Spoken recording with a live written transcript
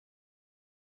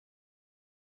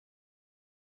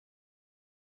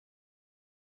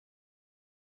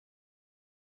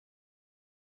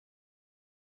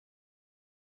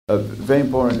very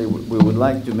importantly, we would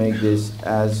like to make this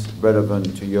as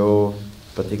relevant to your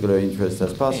particular interest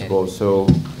as possible. So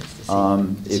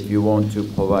if you want to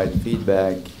provide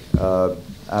feedback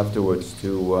afterwards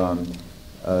to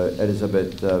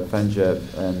Elizabeth Fanjev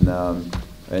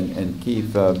and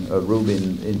Keith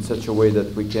Rubin in such a way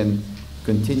that we can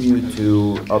continue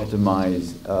to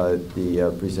optimize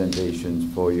the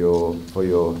presentations for your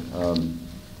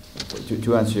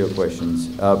to answer your questions.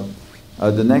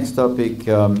 The next topic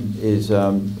is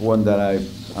one that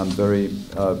I'm very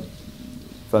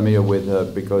familiar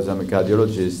with because I'm a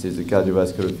cardiologist, is the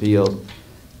cardiovascular field.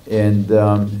 And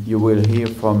you will hear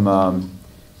from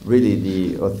really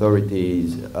the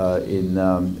authorities in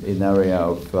area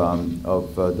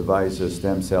of devices,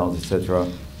 stem cells, etc.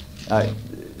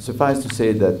 Suffice to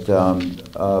say that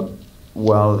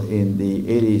while in the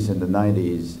 80s and the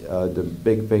 90s, the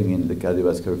big thing in the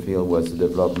cardiovascular field was the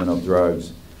development of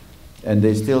drugs. And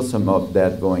there's still some of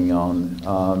that going on.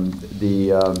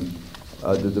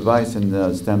 The device and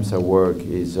the stem cell work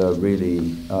is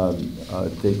really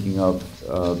taking up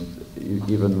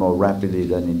even more rapidly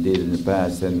than it did in the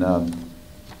past. And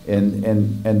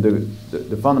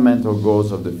the fundamental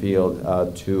goals of the field are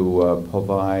to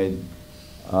provide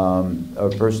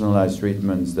personalized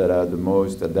treatments that are the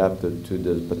most adapted to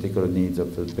the particular needs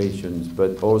of the patients,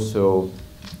 but also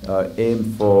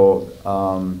aim for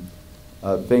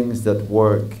things that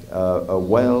work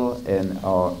well and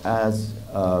are as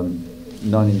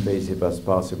non-invasive as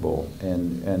possible.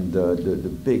 And the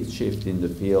big shift in the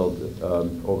field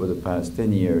over the past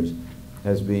 10 years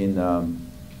has been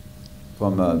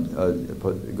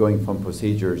going from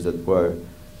procedures that were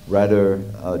rather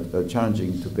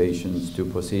challenging to patients to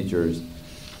procedures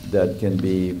that can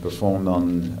be performed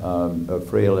on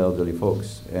frail elderly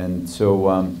folks. And so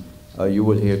you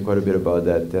will hear quite a bit about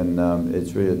that, and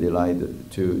it's really a delight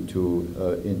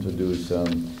to introduce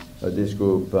this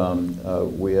group.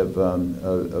 We have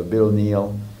Bill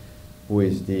O'Neill, who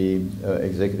is the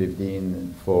Executive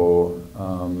Dean for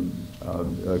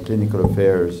Clinical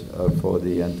Affairs for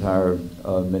the entire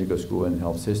medical school and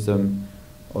health system,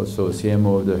 also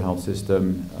CMO of the health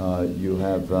system. You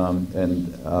have,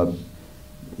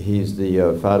 he's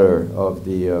the father of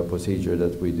the procedure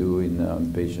that we do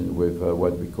in patients with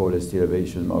what we call ST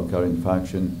elevation myocardial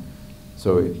infarction.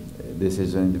 So this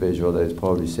is an individual that has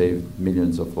probably saved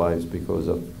millions of lives because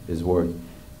of his work.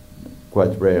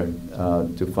 Quite rare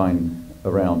to find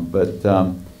around, but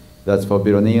that's for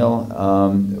Bill O'Neill.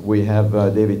 We have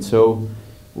David So,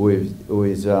 who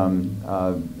is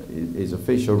his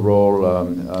official role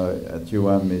at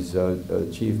UM is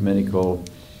Chief Medical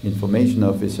Information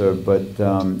Officer, but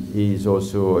he's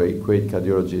also a great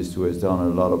cardiologist who has done a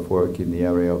lot of work in the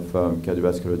area of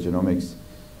cardiovascular genomics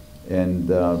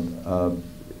and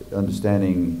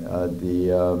understanding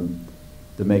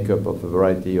the makeup of a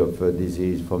variety of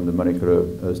disease from the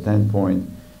molecular standpoint.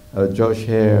 Josh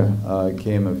Hare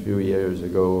came a few years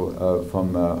ago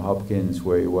from Hopkins,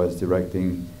 where he was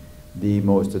directing the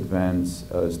most advanced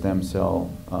stem cell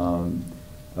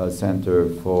center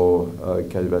for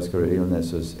cardiovascular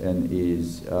illnesses, and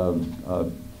is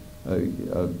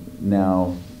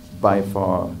now by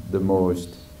far the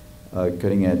most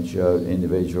cutting-edge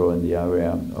individual in the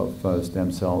area of stem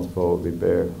cells for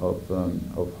repair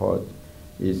of heart.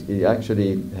 He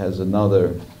actually has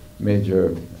another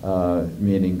major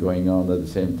meeting going on at the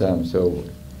same time, so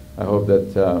I hope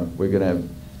that we're going to have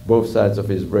both sides of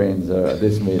his brains at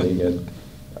this meeting.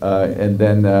 And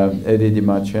then Eddie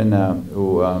DiMarcena,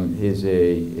 who is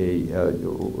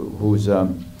who's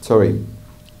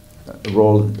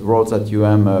roles at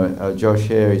UM. Josh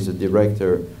Hare is the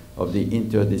director of the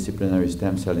Interdisciplinary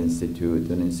Stem Cell Institute,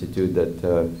 an institute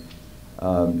that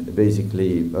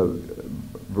basically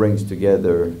brings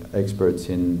together experts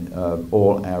in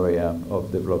all area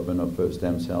of development of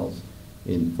stem cells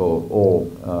for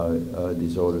all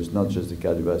disorders, not just the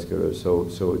cardiovascular.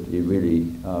 So he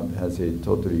really has a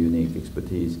totally unique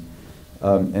expertise.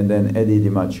 And then Eddie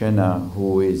DiMarcena,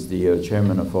 who is the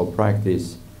chairman of our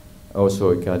practice, also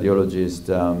a cardiologist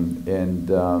and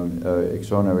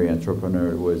extraordinary entrepreneur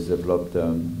who has developed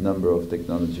a number of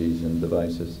technologies and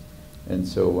devices. And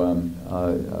so,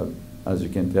 as you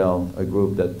can tell, a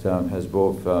group that has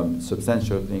both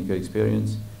substantial clinical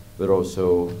experience, but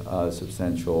also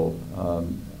substantial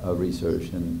research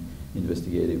and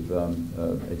investigative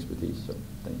expertise. So.